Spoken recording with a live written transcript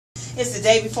It's the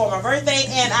day before my birthday,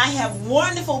 and I have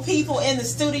wonderful people in the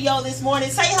studio this morning.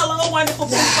 Say hello, wonderful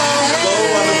people.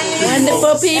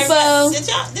 Wonderful people.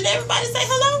 Did everybody say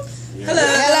hello? Yeah.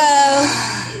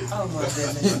 Hello. Oh my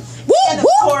goodness. And of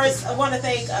course, I want to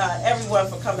thank everyone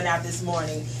for coming out this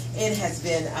morning. It has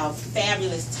been a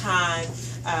fabulous time.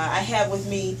 I have with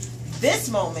me this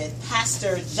moment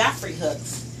Pastor Joffrey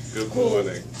Hooks. Good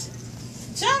morning.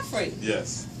 Joffrey?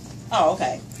 Yes. Oh,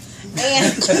 okay.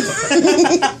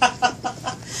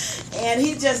 And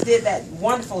he just did that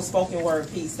wonderful spoken word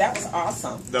piece. That was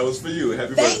awesome. That was for you. Happy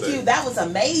birthday. Thank you. That was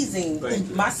amazing. Thank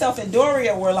you. Myself and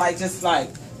Doria were just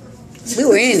we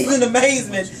were in it. in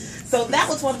amazement. So that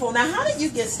was wonderful. Now, how did you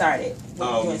get started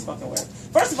with doing spoken word?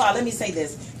 First of all, let me say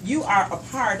this. You are a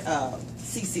part of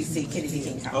CCC, Kennedy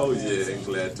King College. Oh, yeah, and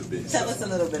glad to be. Tell us a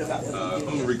little bit about what you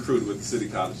do. I'm a recruiter with the City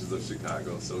Colleges of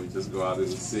Chicago, so we just go out in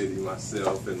the city,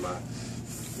 myself and my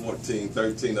 14,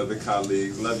 13 other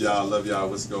colleagues. Love y'all,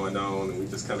 what's going on, and we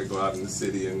just kind of go out in the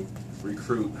city and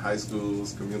recruit high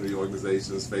schools, community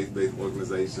organizations, faith-based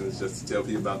organizations, just to tell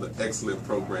people about the excellent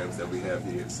programs that we have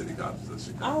here at City Colleges of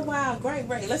Chicago. Oh, wow, great.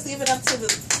 Let's give it up to the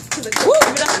Woo!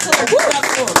 Give it up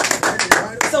to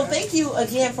them. So thank you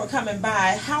again for coming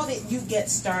by. How did you get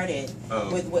started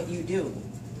with what you do?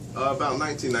 About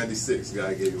 1996,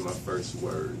 God gave me my first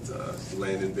words.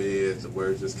 Laying in bed, the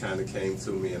words just kind of came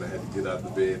to me, and I had to get out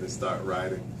of bed and start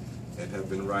writing, and have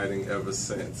been writing ever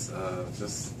since.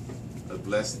 Just a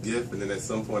blessed gift, and then at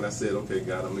some point I said, okay,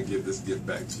 God, I'm going to give this gift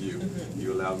back to you.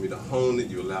 You allowed me to hone it,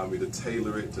 you allowed me to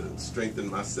tailor it, to strengthen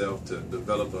myself, to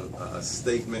develop a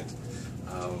statement,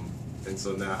 and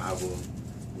so now I will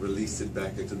release it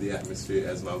back into the atmosphere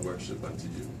as my worship unto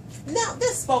you. Now,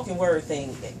 this spoken word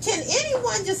thing, can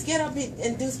anyone just get up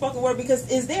and do spoken word? Because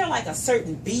is there like a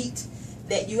certain beat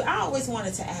that you, I always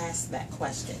wanted to ask that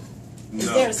question.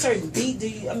 Is there a certain beat? Do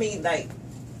you, I mean, like,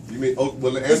 you mean,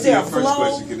 well, to answer your first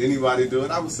question, can anybody do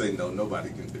it? I would say no, nobody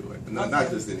can do it. No, not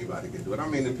just anybody can do it. I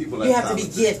mean, the people you have to be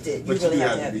gifted. But really you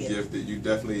have to be gifted. You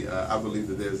definitely, I believe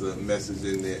that there's a message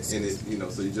in it,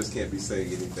 so you just can't be saying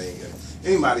anything. And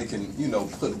anybody can,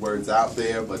 put words out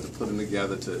there, but to put them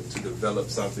together to develop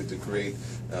something, to create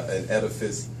an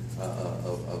edifice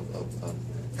of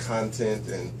content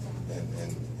and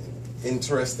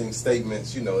interesting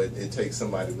statements, it takes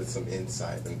somebody with some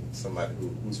insight and somebody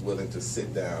who's willing to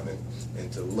sit down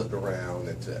and to look around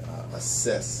and to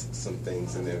assess some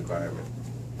things in the environment.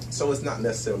 So it's not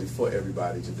necessarily for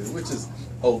everybody to do, which is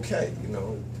okay,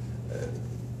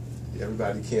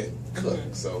 everybody can't cook,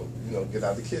 so, get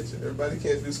out of the kitchen. Everybody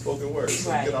can't do spoken words,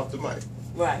 so get off the mic.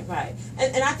 Right.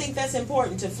 And I think that's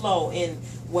important to flow in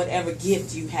whatever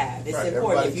gift you have. It's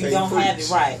important. If you don't have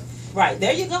it, Right,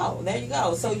 there you go.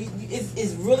 So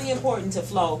it's really important to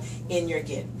flow in your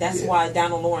gift. That's why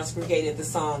Donald Lawrence created the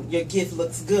song, "Your gift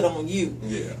looks good on you."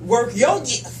 Yeah. Work your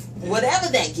gift, whatever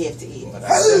that gift is. But I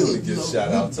definitely give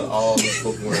shout out to all the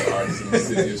spoken word artists in the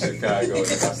city of Chicago. And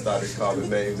if I started calling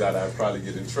names out, I'd probably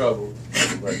get in trouble.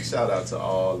 But shout out to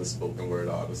all the spoken word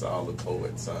artists, all the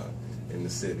poets in the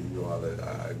city. You all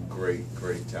are great,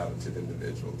 talented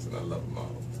individuals, and I love them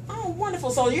all. Oh,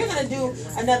 wonderful. So you're going to do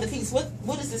another piece.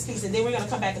 What is this piece? And then we're going to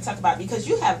come back and talk about, because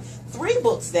you have 3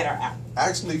 books that are out.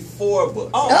 Actually, 4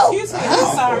 books. Oh, excuse me.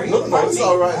 I'm sorry. No, it's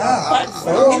all right.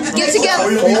 Get it together.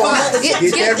 Get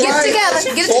it together.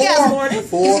 Get it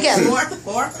together.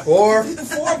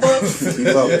 Four books.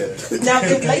 Now,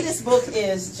 the latest book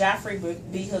is Joffrey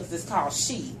B. Hooks. It's called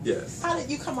She. Yes. How did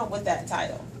you come up with that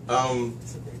title?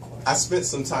 I spent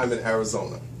some time in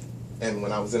Arizona. And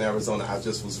when I was in Arizona, I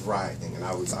just was writing, and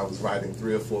I was writing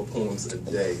 3 or 4 poems a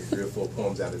day, 3 or 4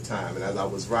 poems at a time. And as I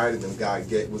was writing them, God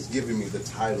was giving me the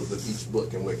titles of each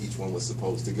book and where each one was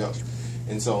supposed to go.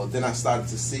 And so then I started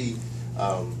to see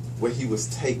where He was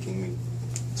taking me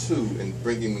to and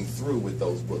bringing me through with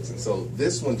those books. And so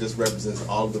this one just represents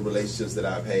all of the relationships that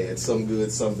I've had, some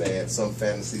good, some bad, some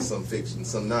fantasy, some fiction,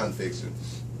 some nonfiction.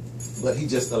 But He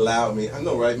just allowed me, I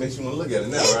know, right? Makes you want to look at it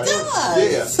now, right?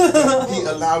 It does. Yeah. He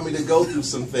allowed me to go through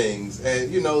some things.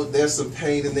 And, there's some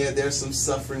pain in there, there's some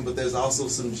suffering, but there's also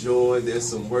some joy, there's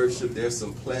some worship, there's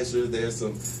some pleasure, there's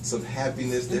some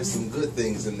happiness, there's some good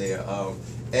things in there.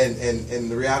 And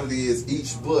the reality is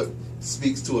each book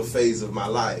speaks to a phase of my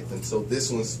life. And so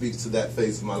this one speaks to that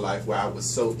phase of my life where I was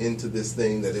so into this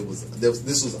thing that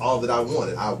this was all that I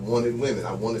wanted. I wanted women.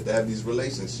 I wanted to have these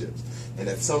relationships. And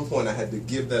at some point I had to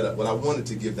give that up. Well, I wanted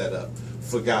to give that up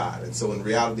for God. And so in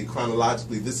reality,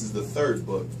 chronologically, this is the 3rd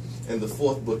book. And the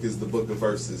 4th book is the Book of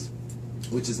Verses,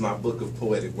 which is my book of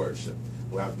poetic worship,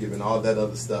 where I've given all that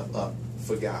other stuff up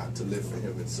for God, to live for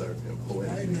Him and serve Him.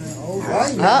 Poetically.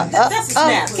 That's a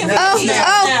snap.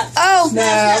 Snap.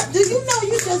 Do you know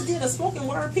you just did a spoken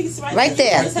word piece right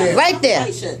there? Right there.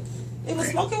 It was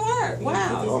spoken word.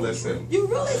 Wow. Listen. You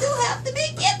really do have to be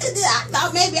gifted. I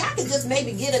thought maybe I could just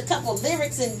maybe get a couple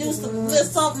lyrics and do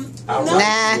something.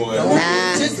 Nah.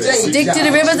 Stick to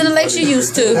the rivers and the lakes you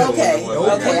used to. Okay,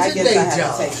 I guess I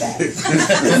have to take that.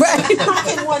 Right. How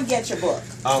can one get your book?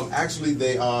 Actually,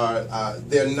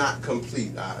 they're not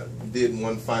complete. I did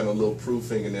one final little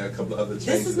proofing, and there are a couple of other changes.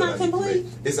 This is not complete?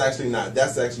 It's actually not.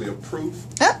 That's actually a proof.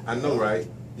 I know, right?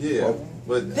 Yeah.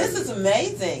 But this is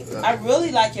amazing. I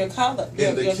really like your color.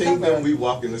 In the kingdom, we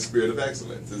walk in the spirit of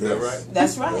excellence. Is that right?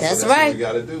 That's right. That's what right. we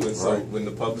got to do. And so when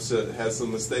the publisher has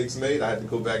some mistakes made, I had to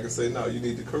go back and say, no, you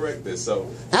need to correct this. So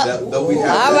though we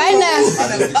have all right now.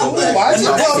 I need to go back.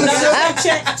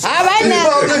 All right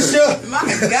now. My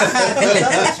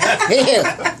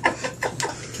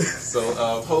God. So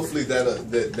hopefully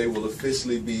that they will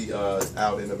officially be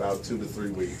out in about 2 to 3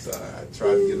 weeks. I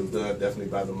try to get them done definitely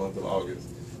by the month of August.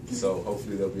 So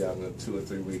hopefully they'll be out in 2 or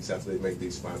 3 weeks after they make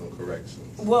these final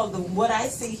corrections. Well, what I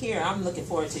see here, I'm looking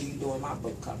forward to you doing my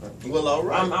book cover. Well, all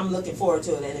right. I'm looking forward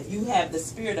to it. And if you have the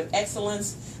spirit of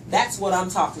excellence, that's what I'm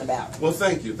talking about. Well,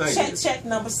 thank you. Check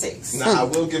number 6. Now, I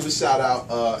will give a shout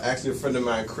out. Actually, a friend of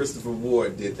mine, Christopher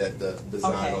Ward, did that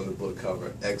design on the book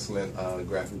cover. Excellent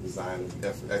graphic designer,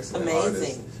 excellent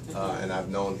artist. And I've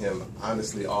known him,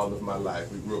 honestly, all of my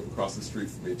life. We grew up across the street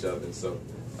from each other. So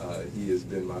he has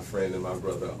been my friend and my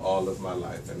brother all of my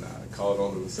life. And I called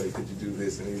on him and said, could you do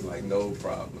this? And he's like, no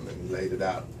problem. And he laid it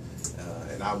out.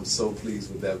 And I'm so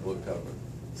pleased with that book cover.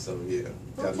 So yeah,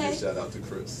 gotta give a shout out to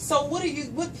Chris. So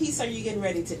what piece are you getting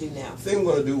ready to do now? I think I'm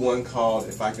gonna do one called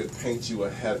 "If I Could Paint You a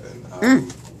Heaven."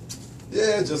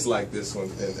 Yeah, just like this one,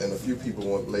 and a few people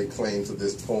want to lay claim to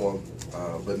this poem,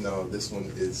 but no, this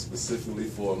one is specifically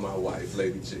for my wife,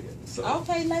 Lady Jen. So,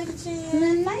 okay, Lady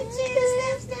Jen,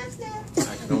 snap.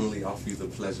 I can only offer you the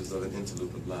pleasures of an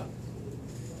interlude of love,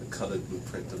 the colored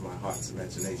blueprint of my heart's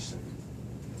imagination.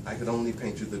 I could only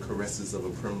paint you the caresses of a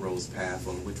primrose path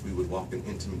on which we would walk in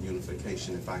intimate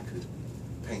unification if I could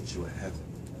paint you a heaven.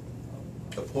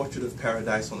 A portrait of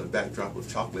paradise on a backdrop of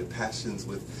chocolate passions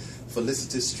with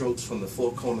felicitous strokes from the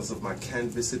four corners of my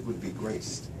canvas. It would be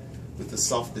graced with the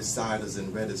softest ciders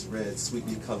and reddest red,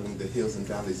 sweetly coloring the hills and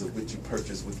valleys of which you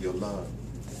purchased with your love,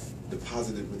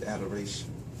 deposited with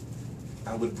adoration.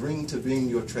 I would bring to being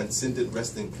your transcendent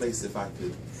resting place if I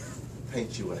could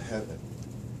paint you a heaven.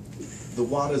 The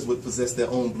waters would possess their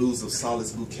own blues of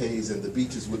solace bouquets, and the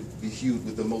beaches would be hued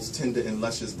with the most tender and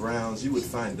luscious browns. You would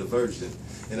find diversion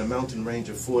in a mountain range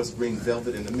of forest green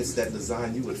velvet, and amidst that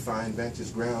design you would find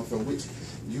vantage ground from which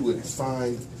you would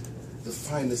find the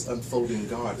finest unfolding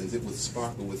gardens. It would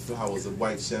sparkle with flowers of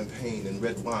white champagne and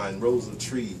red wine, rows of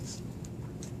trees,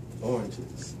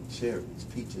 oranges, cherries,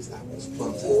 peaches, apples,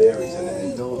 plums, and berries, and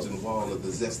an indulgent wall of the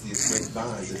zestiest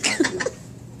grapevines. If I could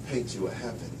paint you a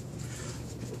heaven.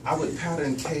 I would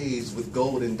pattern caves with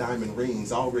gold and diamond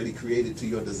rings already created to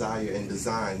your desire and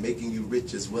design, making you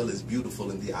rich as well as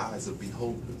beautiful in the eyes of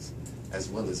beholders, as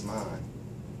well as mine.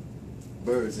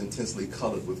 Birds intensely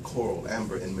colored with coral,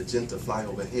 amber, and magenta fly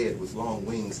overhead with long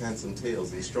wings, handsome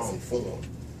tails, and strong form.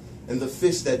 And the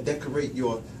fish that decorate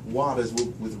your waters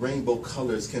with rainbow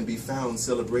colors can be found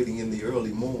celebrating in the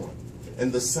early morn.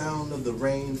 And the sound of the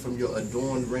rain from your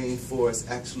adorned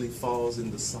rainforest actually falls in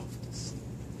the softest,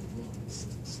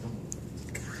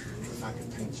 I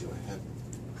can paint you a heaven.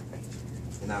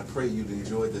 And I pray you'd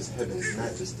enjoy this heaven's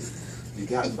majesty,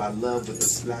 begotten by love with a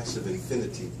splash of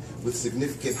infinity, with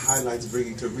significant highlights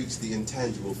bringing to reach the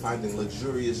intangible, finding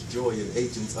luxurious joy in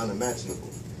agents unimaginable.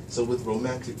 So with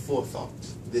romantic forethought,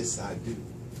 this I do.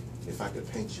 If I could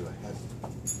paint you a heaven,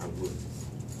 I would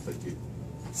for you.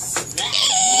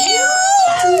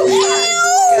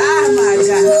 Oh my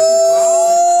God.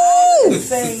 The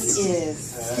thing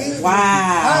is,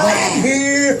 wow.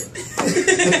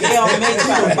 Gail may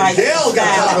try to bite Gail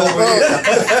got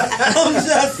I'm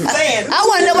just saying. I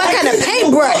want to know what kind of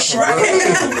paintbrush.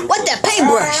 What that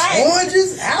paintbrush?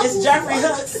 Oranges, apples. It's Joffrey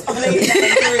Hooks on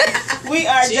 89.3. We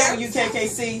are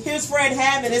WKKC. Here's Fred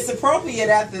Hammond. It's appropriate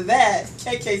after that.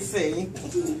 KKC.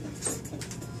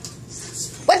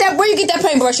 Where you get that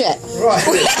paintbrush at? Right.